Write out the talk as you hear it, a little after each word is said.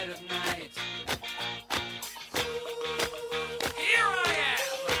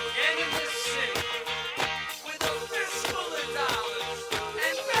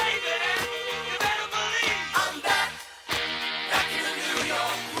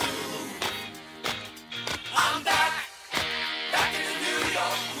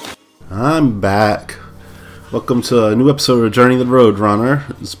I'm back. Welcome to a new episode of Journey the Road Runner.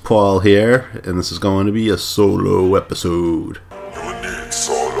 It's Paul here, and this is going to be a solo episode. You need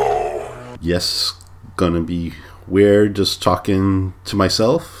solo. Yes, gonna be weird just talking to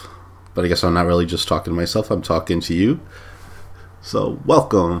myself, but I guess I'm not really just talking to myself, I'm talking to you. So,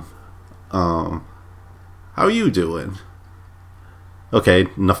 welcome. How are you doing? Okay,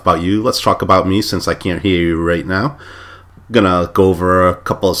 enough about you. Let's talk about me since I can't hear you right now. Gonna go over a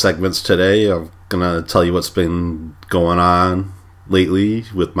couple of segments today. I'm gonna tell you what's been going on lately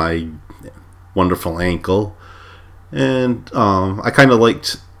with my wonderful ankle, and I kind of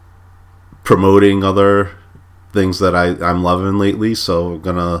liked promoting other things that I'm loving lately, so I'm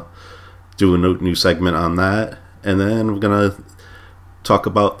gonna do a new segment on that, and then I'm gonna talk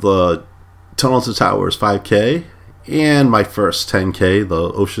about the Tunnel to Towers 5K and my first 10K,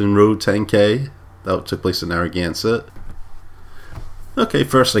 the Ocean Road 10K that took place in Narragansett. Okay,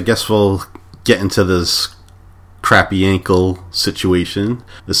 first I guess we'll get into this crappy ankle situation.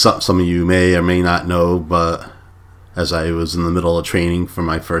 It's something some of you may or may not know, but as I was in the middle of training for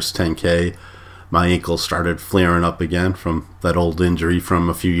my first 10K, my ankle started flaring up again from that old injury from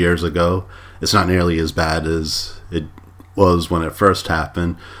a few years ago. It's not nearly as bad as it was when it first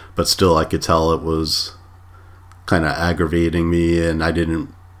happened, but still I could tell it was kind of aggravating me, and I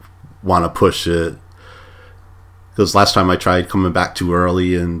didn't want to push it. Because last time I tried coming back too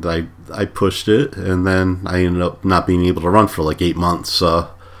early, and I pushed it, and then I ended up not being able to run for like 8 months. So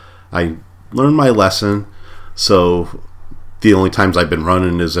I learned my lesson. So the only times I've been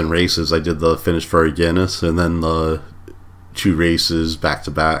running is in races. I did the finish for Guinness, and then the 2 races back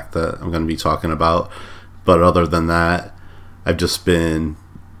to back that I'm going to be talking about. But other than that, I've just been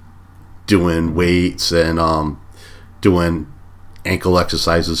doing weights and doing ankle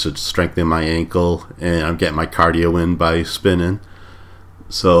exercises to strengthen my ankle, and I'm getting my cardio in by spinning.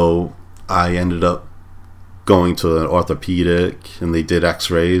 So I ended up going to an orthopedic, and they did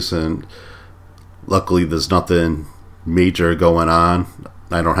x-rays, and luckily there's nothing major going on.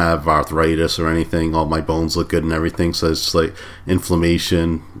 I don't have arthritis or anything. All my bones look good and everything, so it's like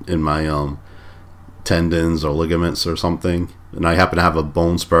inflammation in my tendons or ligaments or something, and I happen to have a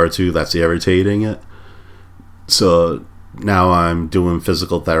bone spur too that's irritating it. So now I'm doing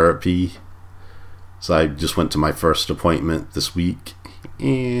physical therapy. So I just went to my first appointment this week,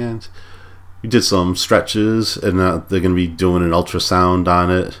 and we did some stretches, and they're going to be doing an ultrasound on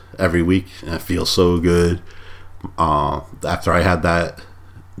it every week, and it feels so good. After I had that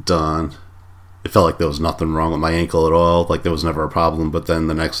done, it felt like there was nothing wrong with my ankle at all, like there was never a problem, but then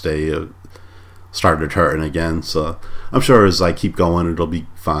the next day it started hurting again. So I'm sure as I keep going it'll be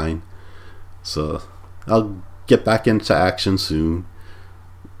fine. So I'll get back into action soon.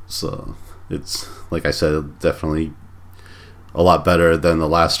 So it's, like I said, definitely a lot better than the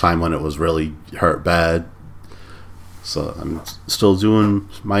last time when it was really hurt bad. So I'm still doing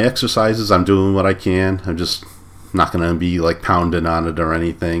my exercises. I'm doing what I can. I'm just not going to be like pounding on it or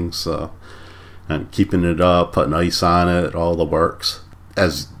anything. So I'm keeping it up, putting ice on it, all the works.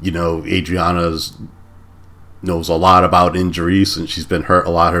 As you know, Adriana knows a lot about injuries, and she's been hurt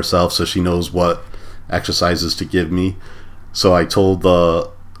a lot herself, so she knows what exercises to give me. So I told the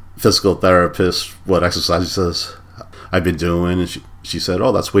physical therapist what exercises I've been doing, and she said,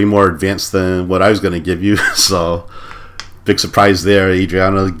 "Oh, that's way more advanced than what I was going to give you." So big surprise there.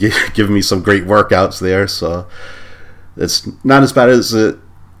 Adriana giving me some great workouts there, so it's not as bad as it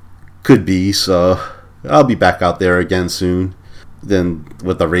could be. So I'll be back out there again soon. Then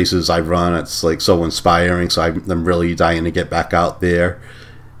with the races I run, it's like so inspiring, so I'm really dying to get back out there,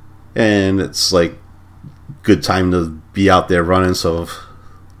 and it's like good time to be out there running. So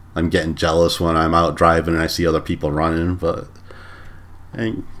I'm getting jealous when I'm out driving and I see other people running, but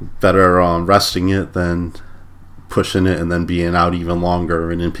I'm better resting it than pushing it and then being out even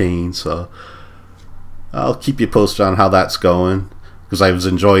longer and in pain. So I'll keep you posted on how that's going, because I was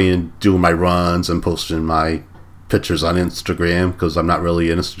enjoying doing my runs and posting my pictures on Instagram, because I'm not really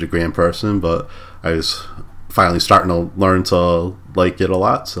an Instagram person, but I was finally starting to learn to like it a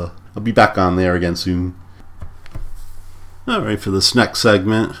lot. So I'll be back on there again soon. Alright, for this next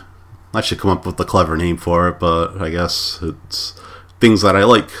segment, I should come up with a clever name for it, but I guess it's things that I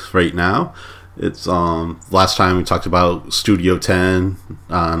like right now. It's last time we talked about Studio 10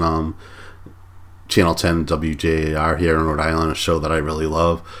 on Channel 10 WJAR here in Rhode Island, a show that I really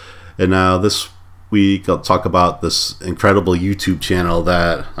love. And now this week I'll talk about this incredible YouTube channel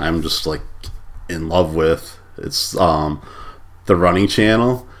that I'm just like in love with. It's the Running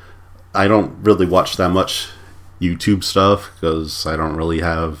Channel. I don't really watch that much YouTube stuff because I don't really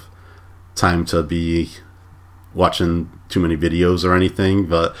have time to be watching too many videos or anything,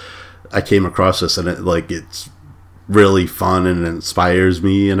 but I came across this, and it's really fun and it inspires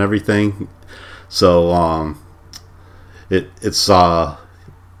me and everything. So it's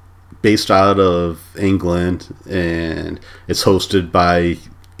based out of England, and it's hosted by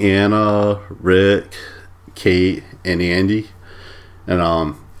Anna, Rick, Kate, and Andy.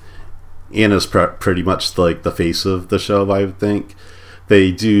 And Anna's pretty much like the face of the show, I would think.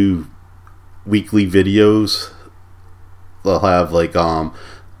 They do weekly videos. They'll have like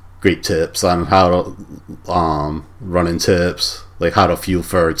great tips on how to running tips, like how to fuel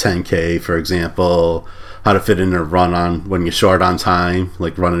for a 10K, for example, how to fit in a run on when you're short on time,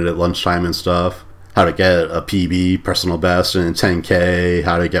 like running at lunchtime and stuff, how to get a PB, personal best, in 10K,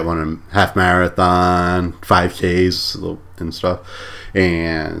 how to get one in half marathon, 5Ks and stuff.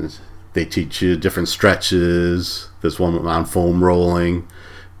 And they teach you different stretches. There's one on foam rolling.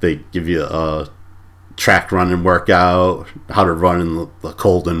 They give you a track running workout, how to run in the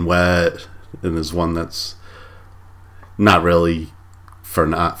cold and wet. And there's one that's not really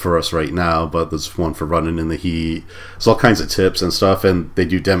for us right now, but there's one for running in the heat. There's all kinds of tips and stuff, and they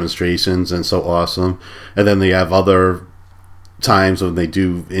do demonstrations, and so awesome. And then they have other times when they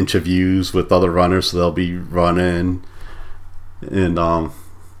do interviews with other runners, so they'll be running, and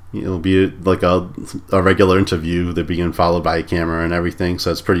it'll be like a regular interview. They're being followed by a camera and everything,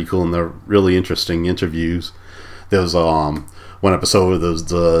 so it's pretty cool, and they're really interesting interviews. There's one episode where there's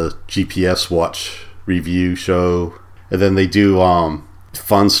the GPS watch review show, and then they do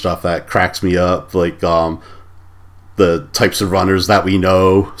fun stuff that cracks me up, like the types of runners that we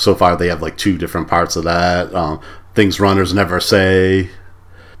know. So far they have like 2 different parts of that. Things runners never say,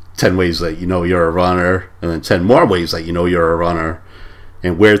 10 ways that you know you're a runner, and then 10 more ways that you know you're a runner,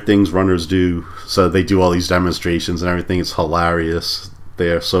 and weird things runners do. So they do all these demonstrations and everything. It's hilarious.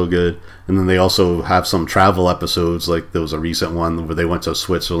 They are so good. And then they also have some travel episodes, like there was a recent one where they went to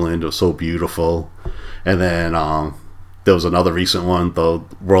Switzerland. It was so beautiful. And then there was another recent one, the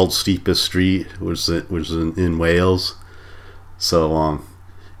world's steepest street, which was in Wales. So,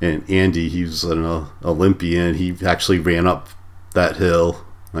 and Andy, he's an Olympian. He actually ran up that hill.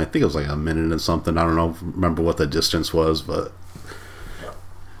 I think it was like a minute and something. I don't know, remember what the distance was, but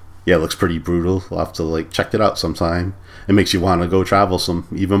yeah, it looks pretty brutal. I'll have to check it out sometime. It makes you want to go travel some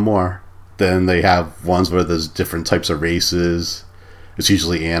even more. Then they have ones where there's different types of races. It's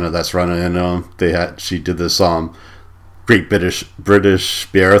usually Anna that's running in them. She did this Great British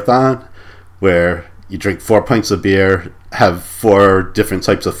Beerathon, where you drink 4 pints of beer, have 4 different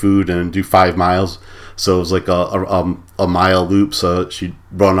types of food, and do 5 miles. So it was like a mile loop. So she'd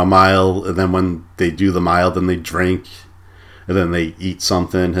run a mile, and then when they do the mile, then they drink, and then they eat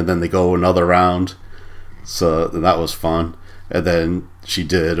something, and then they go another round. So that was fun. And then she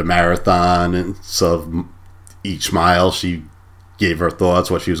did a marathon, and so each mile she gave her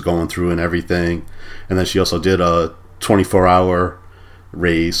thoughts, what she was going through and everything. And then she also did a 24-hour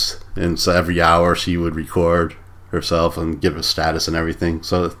race, and so every hour she would record herself and give a status and everything.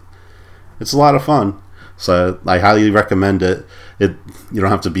 So it's a lot of fun. So I highly recommend it. You don't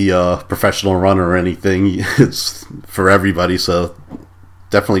have to be a professional runner or anything. It's for everybody, so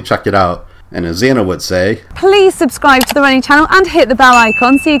definitely check it out. And as Anna would say, please subscribe to the running channel and hit the bell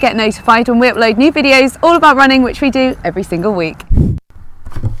icon so you get notified when we upload new videos all about running, which we do every single week.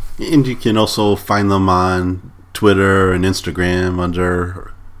 And you can also find them on Twitter and Instagram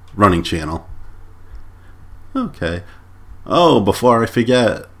under Running Channel. Okay. Oh, before I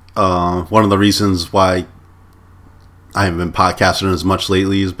forget, one of the reasons why I haven't been podcasting as much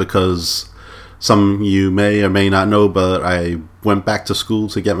lately is because some of you may or may not know, but I went back to school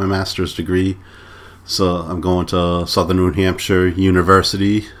to get my master's degree. So I'm going to Southern New Hampshire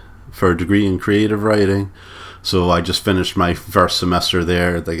University for a degree in creative writing. So I just finished my first semester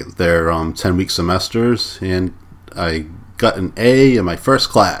there. They're 10-week semesters, and I got an A in my first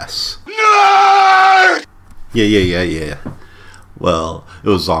class. Nerd! Yeah. Well, it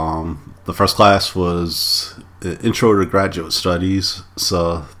was the first class was Intro to Graduate Studies.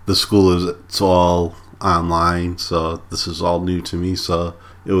 So the school it's all online. So this is all new to me. So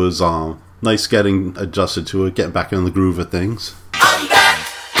it was nice getting adjusted to it, getting back in the groove of things. I'm back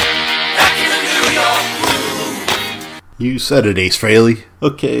in the New York groove. You said it, Ace Frehley.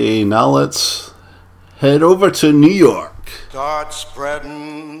 Okay, now let's head over to New York. Start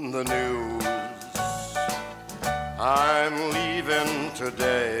spreading the news. I'm leaving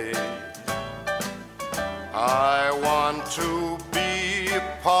today. I want to be a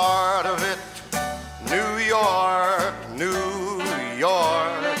part of it. New York, New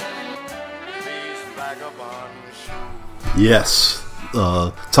York. These vagabond shoes. Yes,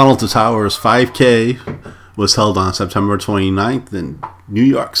 Tunnel to Towers 5K was held on September 29th in New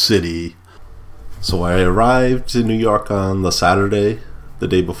York City. So I arrived in New York on the Saturday, the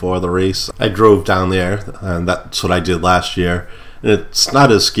day before the race. I drove down there, and that's what I did last year. And it's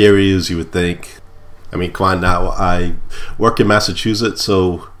not as scary as you would think. I mean, come on now. I work in Massachusetts,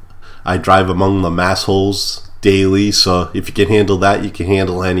 so I drive among the mass holes daily. So if you can handle that, you can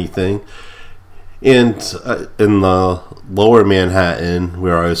handle anything. And in the lower Manhattan,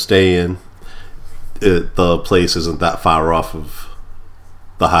 where I was staying, the place isn't that far off of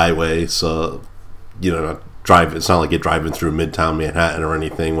the highway. So, it's not like you're driving through Midtown Manhattan or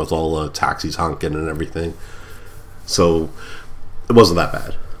anything with all the taxis honking and everything. So it wasn't that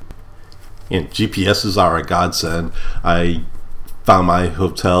bad. And GPSs are a godsend. I found my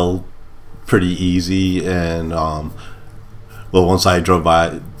hotel pretty easy, and once I drove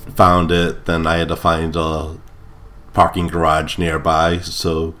by, found it, then I had to find a parking garage nearby,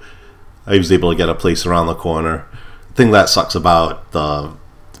 so I was able to get a place around the corner. The thing that sucks about the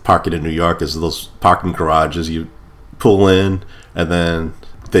parking in New York is those parking garages, you pull in and then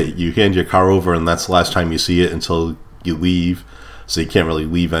you hand your car over, and that's the last time you see it until you leave, so you can't really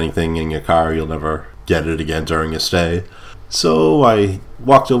leave anything in your car. You'll never get it again during your stay. So I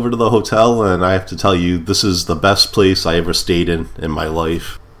walked over to the hotel, and I have to tell you, this is the best place I ever stayed in my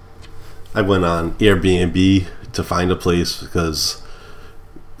life. I went on Airbnb to find a place because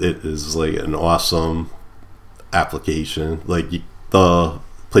it is like an awesome application. Like, the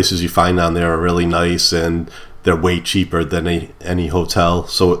places you find on there are really nice, and they're way cheaper than any hotel.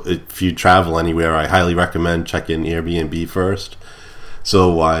 So if you travel anywhere, I highly recommend checking Airbnb first.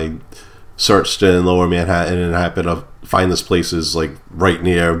 So I searched in Lower Manhattan, and I happened to find this place is like right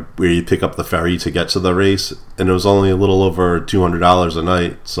near where you pick up the ferry to get to the race, and it was only a little over $200 a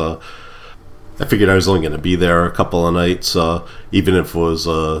night. So I figured I was only going to be there a couple of nights. Even if it was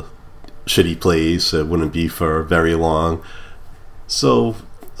a shitty place, it wouldn't be for very long. So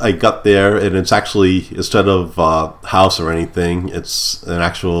I got there, and it's actually, instead of a house or anything, it's an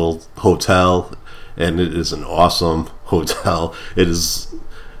actual hotel, and it is an awesome hotel. It is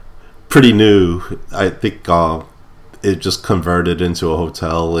pretty new. I think it just converted into a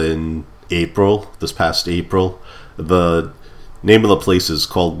hotel in April, this past April. The name of the place is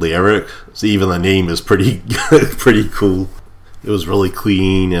called Lyric, so even the name is pretty pretty cool. It was really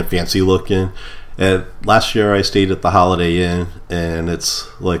clean and fancy looking. And last year I stayed at the Holiday Inn, and it's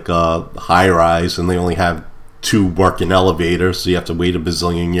like a high rise, and they only have 2 working elevators, so you have to wait a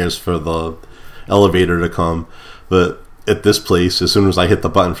bazillion years for the elevator to come. But at this place, as soon as I hit the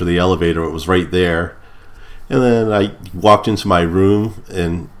button for the elevator, it was right there. And then I walked into my room,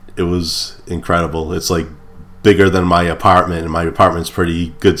 and it was incredible. It's like bigger than my apartment, and my apartment's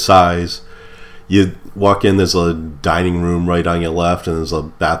pretty good size. You walk in, there's a dining room right on your left, and there's a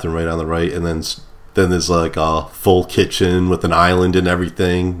bathroom right on the right, and then there's like a full kitchen with an island and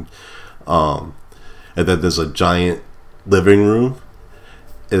everything. And then there's a giant living room.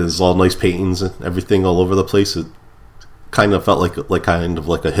 There's all nice paintings and everything all over the place. It kind of felt like kind of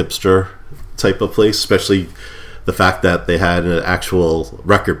like a hipster type of place, especially the fact that they had an actual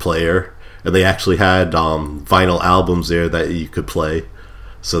record player, and they actually had vinyl albums there that you could play.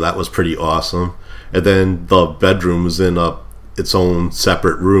 So that was pretty awesome. And then the bedroom was in its own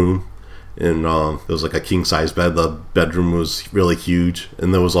separate room, and it was like a king size bed. The bedroom was really huge,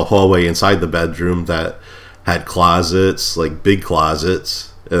 and there was a hallway inside the bedroom that had closets, like big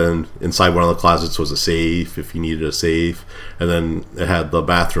closets, and inside one of the closets was a safe if you needed a safe. And then it had the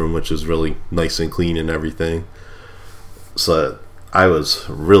bathroom, which is really nice and clean and everything. So I was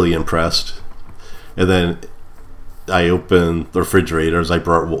really impressed. And then I opened the refrigerators. I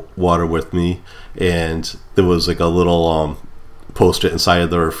brought water with me, and there was like a little post-it inside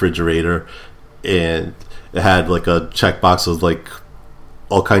of the refrigerator, and it had like a checkbox of like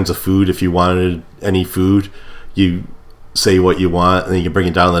all kinds of food. If you wanted any food, you say what you want, and then you bring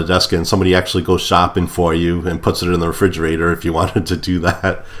it down to the desk, and somebody actually goes shopping for you and puts it in the refrigerator if you wanted to do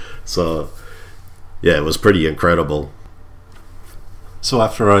that. So yeah, it was pretty incredible. So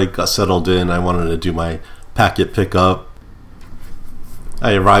after I got settled in, I wanted to do my packet pickup.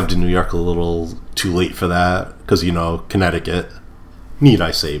 I arrived in New York a little too late for that, because, Connecticut. Need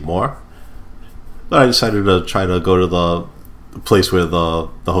I say more? But I decided to try to go to the place where the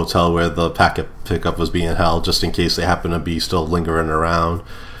hotel where the packet pickup was being held, just in case they happen to be still lingering around.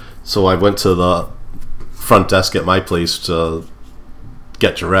 So I went to the front desk at my place to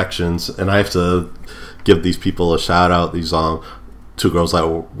get directions, and I have to give these people a shout out. These 2 girls that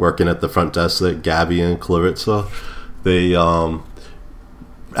were working at the front desk, Gabby and Clarissa. They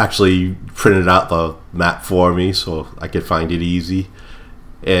actually printed out the map for me so I could find it easy,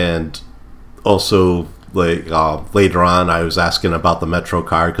 and also like later on, I was asking about the Metro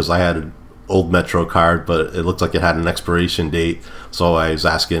card because I had an old Metro card, but it looked like it had an expiration date. So I was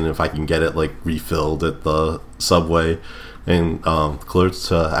asking if I can get it like refilled at the Subway, and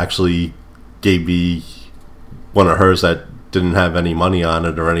Clarissa actually gave me one of hers that didn't have any money on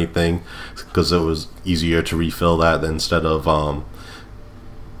it or anything, because it was easier to refill that instead of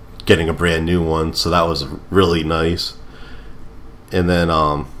getting a brand new one. So that was really nice. And then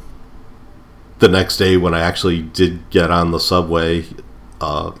the next day when I actually did get on the Subway,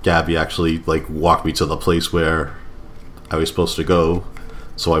 Gabby actually like walked me to the place where I was supposed to go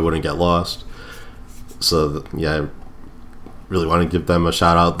so I wouldn't get lost. So yeah, I really want to give them a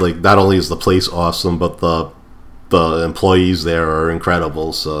shout out. Like, not only is the place awesome, but the employees there are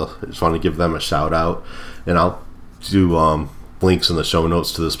incredible, so I just want to give them a shout out. And I'll do links in the show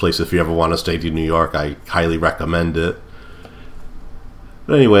notes to this place if you ever want to stay to New York. I highly recommend it.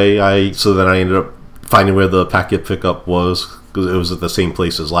 But anyway, so then I ended up finding where the packet pickup was, because it was at the same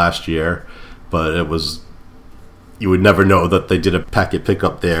place as last year, but it was, you would never know that they did a packet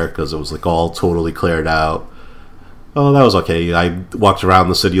pickup there because it was like all totally cleared out. Oh, that was okay. I walked around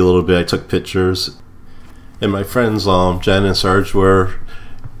the city a little bit, I took pictures. And my friends, Jen and Serge, were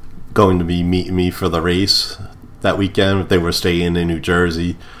going to be meeting me for the race that weekend. They were staying in New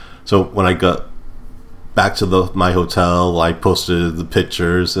Jersey. So when I got back to my hotel, I posted the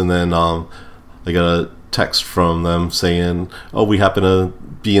pictures, and then I got a text from them saying, oh, we happen to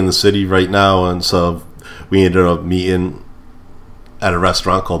be in the city right now. And so we ended up meeting at a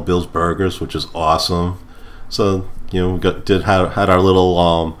restaurant called Bill's Burgers, which is awesome. So, we had our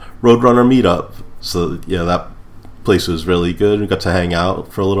little Roadrunner meetup. So yeah, that place was really good. We got to hang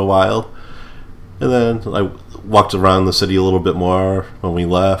out for a little while, and then I walked around the city a little bit more when we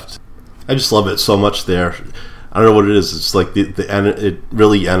left. I just love it so much there. I don't know what it is. It's like it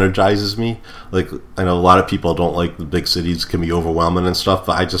really energizes me. Like, I know a lot of people don't like the big cities, can be overwhelming and stuff,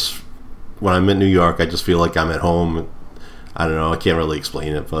 but when I'm in New York, I just feel like I'm at home. I don't know. I can't really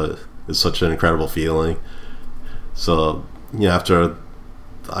explain it, but it's such an incredible feeling. So after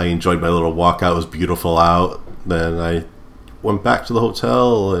I enjoyed my little walk out, it was beautiful out. Then I went back to the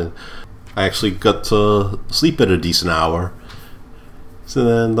hotel, and I actually got to sleep at a decent hour. So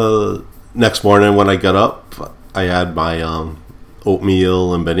then the next morning when I got up, I had my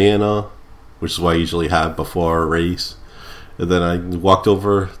oatmeal and banana, which is what I usually have before a race. And then I walked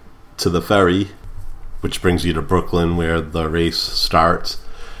over to the ferry, which brings you to Brooklyn where the race starts.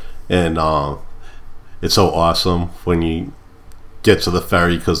 And it's so awesome when you get to the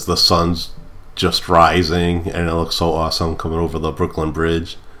ferry because the sun's just rising and it looks so awesome coming over the Brooklyn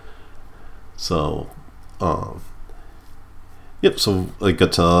Bridge. So so I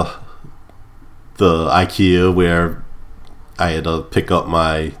got to the IKEA where I had to pick up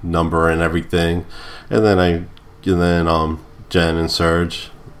my number and everything, and then Jen and Serge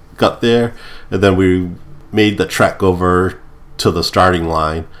got there, and then we made the trek over to the starting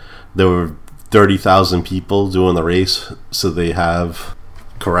line. There were 30,000 people doing the race, so they have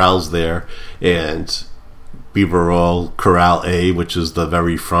corrals there, and we were all corral A, which is the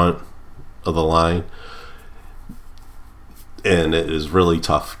very front of the line, and it is really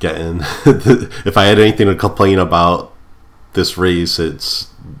tough getting. If I had anything to complain about this race, it's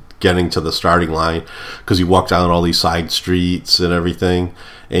getting to the starting line, because you walk down all these side streets and everything,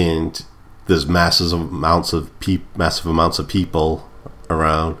 and there's massive amounts of people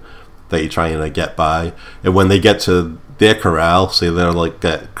around that you're trying to get by. And when they get to their corral, say they're like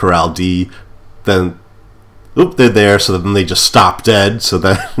at corral D, then they're there, so then they just stop dead. So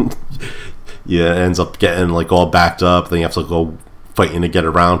then it ends up getting like all backed up. Then you have to go fighting to get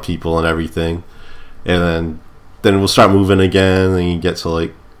around people and everything. And then we'll start moving again, and you get to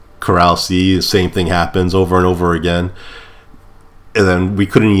like corral C, the same thing happens over and over again. And then we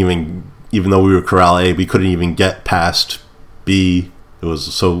couldn't even though we were corral A, we couldn't even get past B. There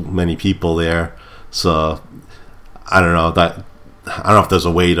was so many people there. So I don't know if there's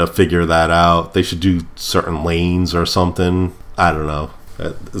a way to figure that out. They should do certain lanes or something. I don't know.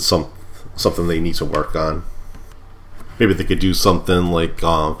 It's something they need to work on. Maybe they could do something like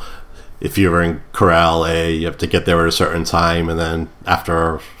if you're in corral A, you have to get there at a certain time, and then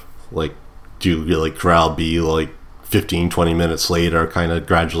after like do like corral B like 15-20 minutes later, kind of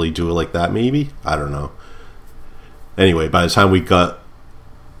gradually do it like that. Maybe, I don't know. Anyway, by the time we got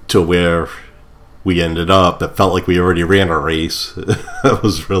to where we ended up, it felt like we already ran a race. That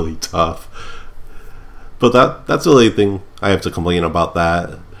was really tough. But that's the only thing I have to complain about.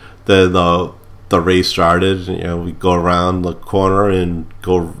 That then the race started. We go around the corner and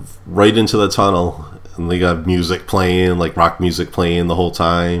go right into the tunnel, and they got music playing, like rock music playing the whole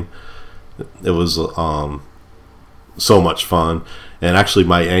time. It was so much fun. And actually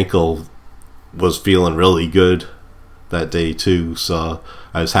my ankle was feeling really good that day too, so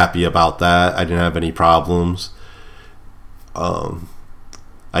I was happy about that. I didn't have any problems.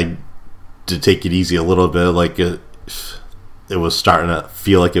 I did take it easy a little bit, like it was starting to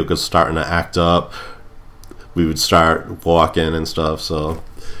feel like it was starting to act up. We would start walking and stuff, so,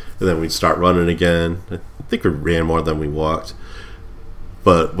 and then we'd start running again. I think we ran more than we walked.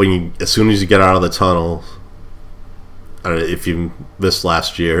 But as soon as you get out of the tunnel, if you missed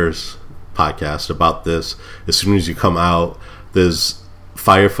last year's podcast about this, as soon as you come out, there's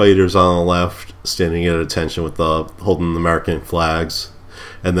firefighters on the left standing at attention with holding the American flags,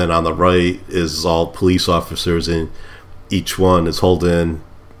 and then on the right is all police officers, and each one is holding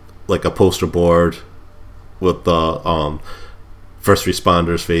like a poster board with the first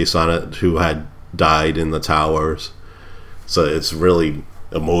responders' face on it who had died in the towers. So it's really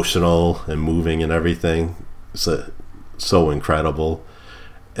emotional and moving and everything. So incredible.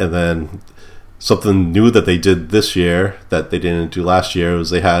 And then something new that they did this year that they didn't do last year was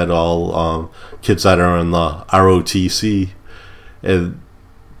they had all kids that are in the ROTC, and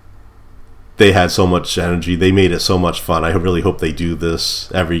they had so much energy. They made it so much fun. I really hope they do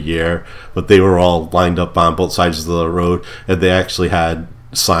this every year. But they were all lined up on both sides of the road, and they actually had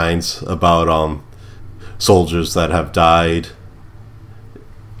signs about soldiers that have died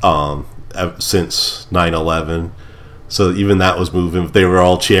since 9/11. So even that was moving. They were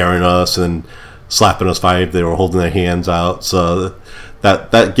all cheering us and slapping us five. They were holding their hands out. So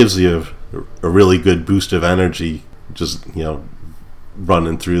that gives you a really good boost of energy. Just,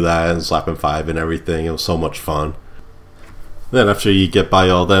 running through that and slapping five and everything. It was so much fun. Then after you get by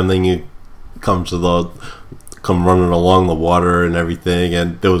all them, then you come running along the water and everything.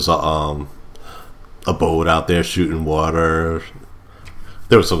 And there was a boat out there shooting water.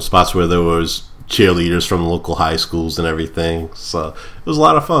 There were some spots where there was cheerleaders from local high schools and everything, so it was a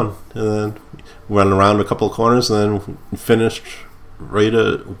lot of fun. And then ran around a couple of corners and then finished right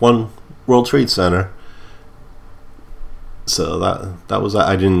at One World Trade Center. So that was that.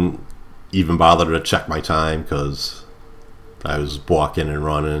 I didn't even bother to check my time because I was walking and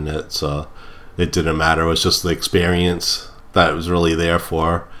running it, so it didn't matter. It was just the experience that it was really there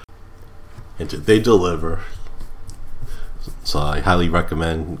for, and they deliver. So I highly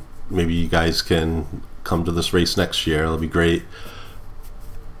recommend. Maybe you guys can come to this race next year. It'll be great.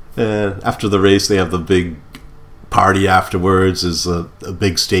 And after the race, they have the big party afterwards. Is a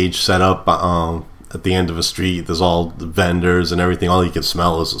big stage set up at the end of a street. There's all the vendors and everything. All you can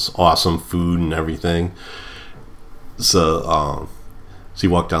smell is this awesome food and everything. So you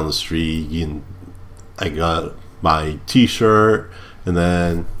walk down the street, I got my t-shirt, and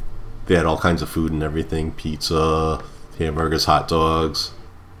then they had all kinds of food and everything. Pizza, hamburgers, hot dogs.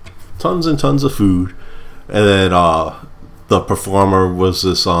 Tons and tons of food. And then the performer was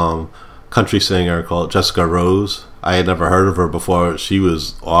this country singer called Jessica Rose. I had never heard of her before. She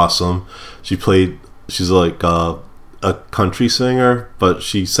was awesome. She's like a country singer, but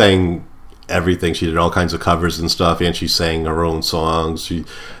she sang everything. She did all kinds of covers and stuff, and she sang her own songs. She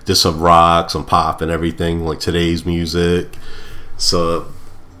did some rock, some pop, and everything, like today's music. So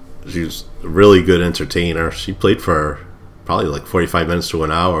she was a really good entertainer. She played for probably like 45 minutes to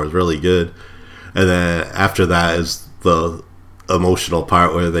an hour. It was really good. And then after that is the emotional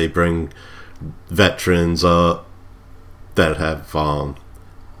part where they bring veterans up that have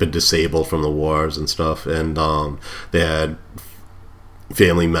been disabled from the wars and stuff, and they had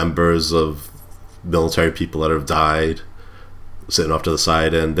family members of military people that have died sitting off to the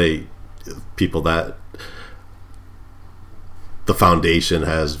side, and people that the foundation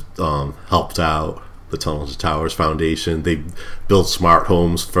has helped out. The Tunnels to Towers Foundation. They build smart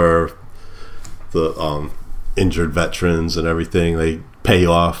homes for the injured veterans and everything. They pay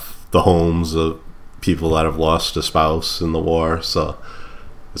off the homes of people that have lost a spouse in the war. So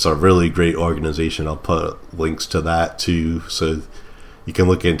it's a really great organization. I'll put links to that too, so you can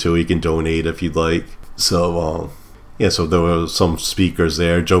look into it. You can donate if you'd like. So so there were some speakers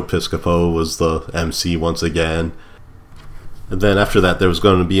there. Joe Piscopo was the MC once again. And then after that, there was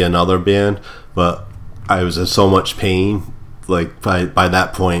going to be another band, but I was in so much pain. Like by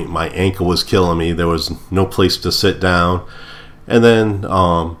that point, my ankle was killing me. There was no place to sit down. And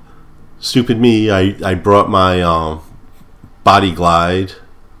then, stupid me, I brought my Body Glide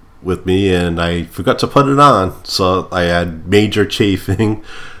with me, and I forgot to put it on. So I had major chafing.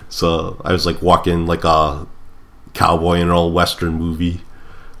 So I was like walking like a cowboy in an old Western movie.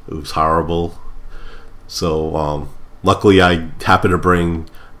 It was horrible. So luckily I happened to bring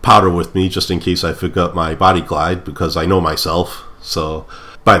powder with me just in case I forgot my Body Glide, because I know myself. So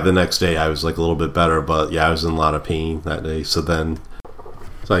by the next day I was like a little bit better, but yeah, I was in a lot of pain that day. So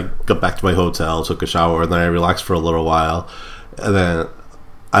I got back to my hotel, took a shower, and then I relaxed for a little while. And then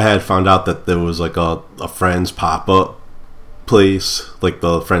I had found out that there was like a Friends pop-up place, like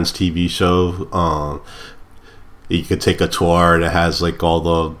the Friends TV show. You could take a tour, and it has like all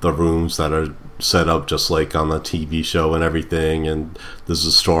the rooms that are set up just like on the TV show and everything, and there's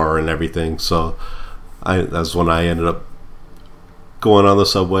a store and everything. So that's when I ended up going on the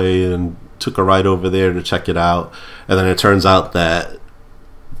subway and took a ride over there to check it out. And then it turns out that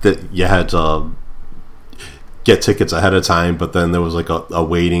you had to get tickets ahead of time, but then there was like a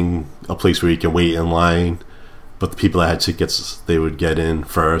place where you can wait in line, but the people that had tickets, they would get in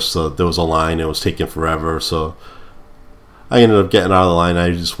first. So there was a line, it was taking forever. So I ended up getting out of the line.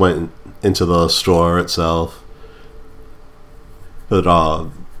 I just went into the store itself, but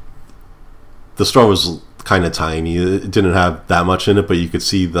the store was kind of tiny. It didn't have that much in it, but you could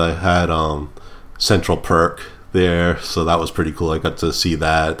see they had Central Perk there, so that was pretty cool. I got to see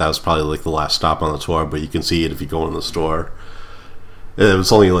that. That was probably like the last stop on the tour, but you can see it if you go in the store. It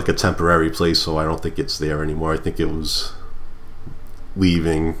was only like a temporary place, so I don't think it's there anymore. I think it was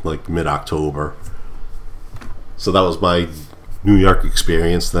leaving like mid-October. So that was my New York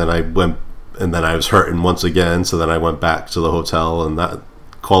experience. Then I went, and then I was hurting once again, so then I went back to the hotel and that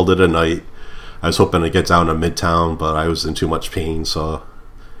called it a night. I was hoping to get down to Midtown, but I was in too much pain, so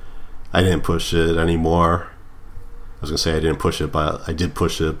I didn't push it anymore. I was going to say I didn't push it, but I did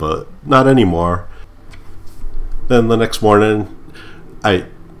push it, but not anymore. Then the next morning, I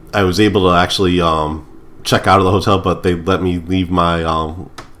was able to actually check out of the hotel, but they let me leave my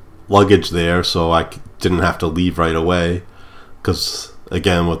luggage there, so I didn't have to leave right away. Because,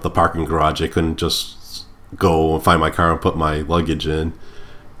 again, with the parking garage, I couldn't just go and find my car and put my luggage in.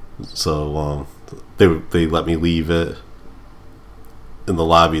 So they let me leave it in the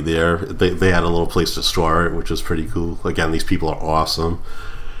lobby there. They had a little place to store it, which was pretty cool. Again, these people are awesome.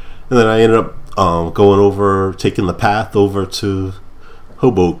 And then I ended up taking the path over to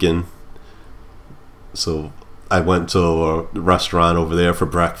Hoboken. So I went to a restaurant over there for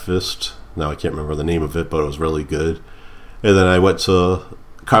breakfast. Now I can't remember the name of it, but it was really good. And then I went to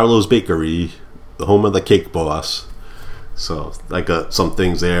Carlo's Bakery, the home of the Cake Boss. So I got some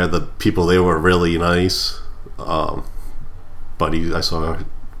things there. The people there were really nice. I saw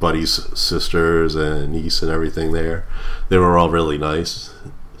Buddy's sisters and niece and everything there. They were all really nice.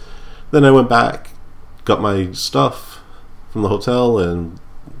 Then I went back, got my stuff from the hotel, and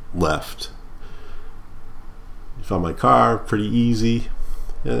left. Found my car pretty easy,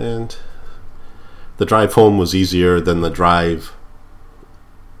 and the drive home was easier than the drive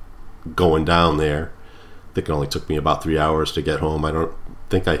going down there. I think it only took me about 3 hours to get home. I don't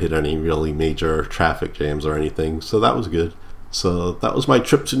think I hit any really major traffic jams or anything, so that was good. So that was my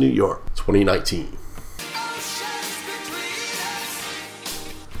trip to New York, 2019.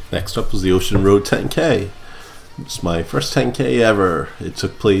 Next up was the Ocean Road 10K. It's my first 10K ever. It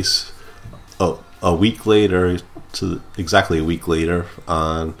took place a week later, exactly a week later,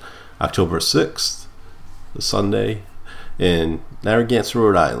 on October 6th, the Sunday, in Narragansett,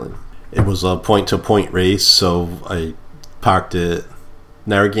 Rhode Island. It was a point-to-point race, so I parked at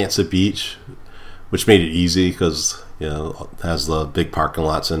Narragansett Beach, which made it easy because, you know, it has the big parking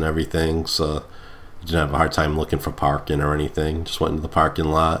lots and everything, so I didn't have a hard time looking for parking or anything. Just went into the parking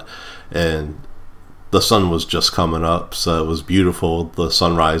lot, and the sun was just coming up, so it was beautiful. The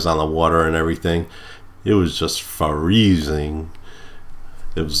sunrise on the water and everything. It was just freezing.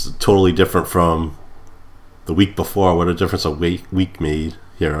 It was totally different from the week before. What a difference a week made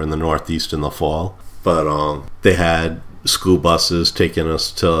here in the Northeast in the fall. But they had school buses taking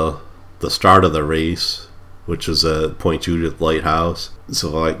us to the start of the race, which was at Point Judith Lighthouse.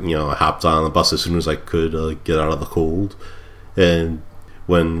 So I hopped on the bus as soon as I could get out of the cold. And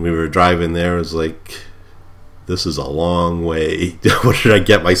when we were driving there, it was like, this is a long way. What did I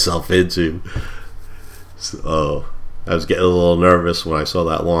get myself into? So I was getting a little nervous when I saw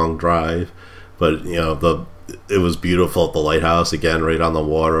that long drive. But, it was beautiful at the lighthouse, again, right on the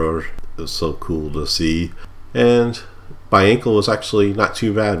water. It was so cool to see. And my ankle was actually not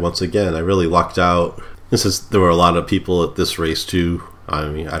too bad once again. I really lucked out. Since there were a lot of people at this race too. I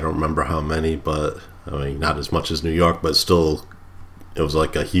mean, I don't remember how many, but not as much as New York, but still, it was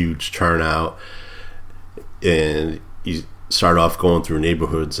like a huge turnout. And you start off going through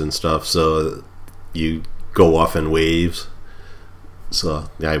neighborhoods and stuff, so you go off in waves. So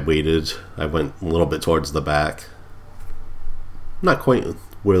I waited. I went a little bit towards the back. Not quite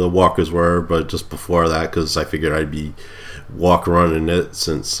where the walkers were, but just before that, because I figured I'd be running it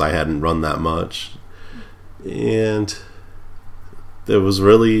since I hadn't run that much. And it was a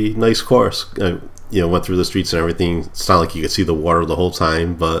really nice course. Went through the streets and everything. It's not like you could see the water the whole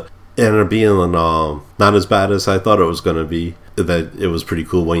time, but it ended up being not as bad as I thought it was going to be. That it was pretty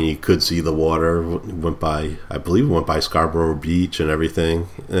cool when you could see the water. I believe it went by Scarborough Beach and everything.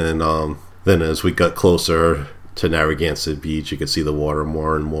 And then as we got closer to Narragansett Beach, you could see the water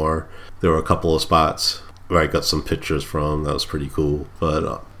more and more. There were a couple of spots where I got some pictures from. That was pretty cool.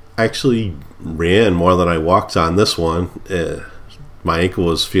 But I actually ran more than I walked on this one. My ankle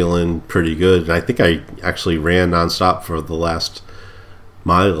was feeling pretty good, and I think I actually ran nonstop for the last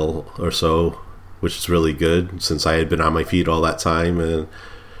mile or so, which is really good since I had been on my feet all that time, and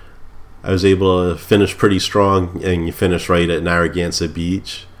I was able to finish pretty strong. And you finish right at Narragansett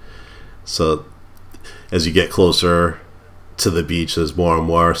Beach, so as you get closer to the beach, there's more and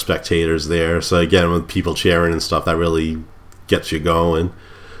more spectators there. So again, with people cheering and stuff, that really gets you going.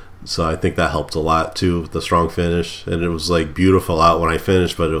 So I think that helped a lot too, with the strong finish. And it was like beautiful out when I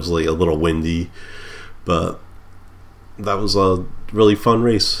finished, but it was like a little windy. But that was a really fun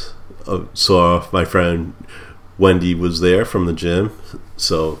race. So my friend Wendy was there from the gym.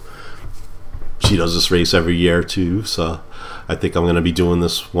 So she does this race every year too. So I think I'm going to be doing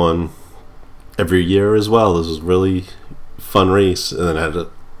this one every year as well. This was a really fun race. And then it had a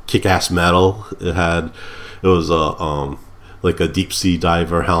kick-ass medal. It was a like a deep sea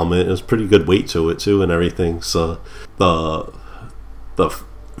diver helmet. It was pretty good weight to it too and everything. So the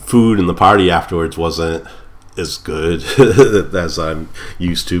food and the party afterwards wasn't as good as I'm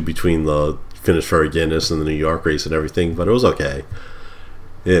used to between the finish for Guinness and the New York race and everything, but it was okay.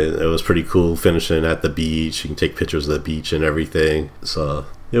 It was pretty cool finishing at the beach. You can take pictures of the beach and everything. So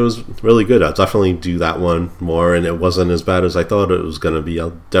it was really good. I'll definitely do that one more, and it wasn't as bad as I thought it was going to be.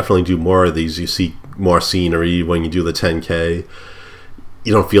 I'll definitely do more of these. You see more scenery when you do the 10K.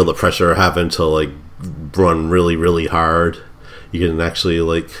 You don't feel the pressure of having to like run really, really hard. You can actually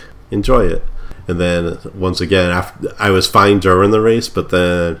like enjoy it. And then once again, I was fine during the race, but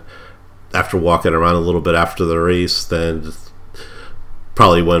then after walking around a little bit after the race, then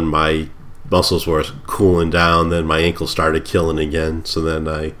probably when my muscles were cooling down, then my ankle started killing again. So then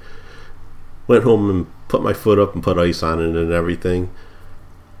I went home and put my foot up and put ice on it and everything,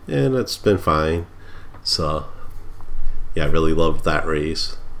 and it's been fine. So yeah, I really loved that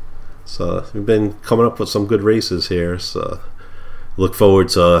race. So we've been coming up with some good races here, so look forward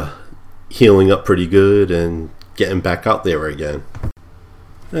to healing up pretty good and getting back out there again.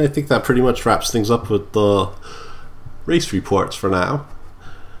 And I think that pretty much wraps things up with the race reports for now.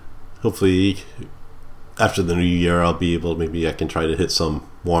 Hopefully after the new year I'll be able, maybe I can try to hit some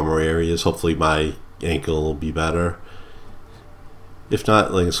warmer areas. Hopefully my ankle will be better. If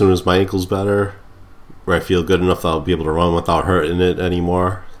not, like as soon as my ankle's better, where I feel good enough that I'll be able to run without hurting it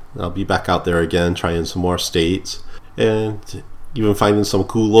anymore, I'll be back out there again, trying some more states and even finding some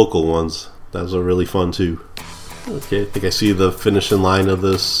cool local ones. Those are really fun too. Okay, I think I see the finishing line of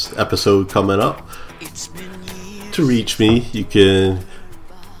this episode coming up. To reach me, you can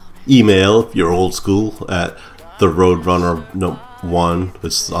email if you're old school at the Roadrunner1.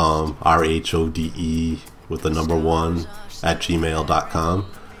 It's RHODE with the number 1 at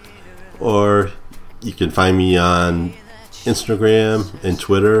gmail.com. Or you can find me on Instagram and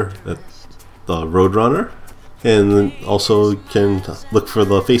Twitter at the Roadrunner. And then also can look for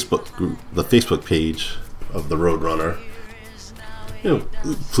the Facebook group, the Facebook page of the Roadrunner.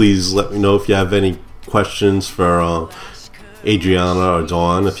 Please let me know if you have any questions for Adriana or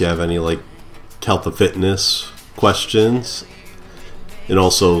Dawn, if you have any like health and fitness questions, and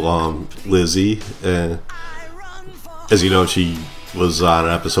also Lizzie. And as you know, she was on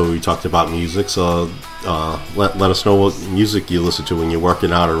an episode where we talked about music, so let us know what music you listen to when you're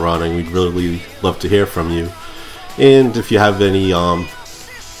working out or running. We'd really love to hear from you. And if you have any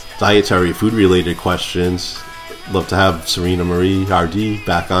dietary, food-related questions, love to have Serena Marie RD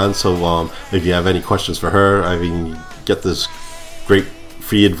back on. So if you have any questions for her, I mean, get this great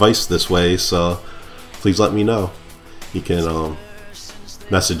free advice this way. So please let me know. You can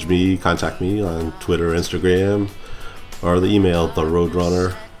message me, contact me on Twitter, Instagram, or the email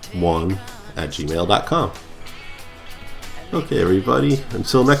theroadrunner1 at gmail.com. Okay, everybody.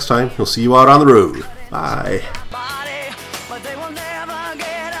 Until next time, we'll see you out on the road. Bye. But they will never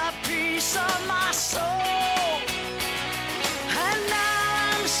get a piece of my soul. And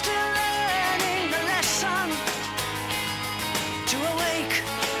now I'm still learning the lesson to awake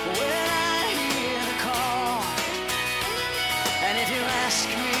when I hear the call. And if you ask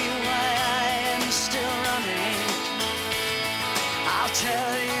me why I am still running, I'll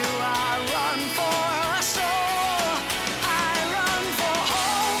tell you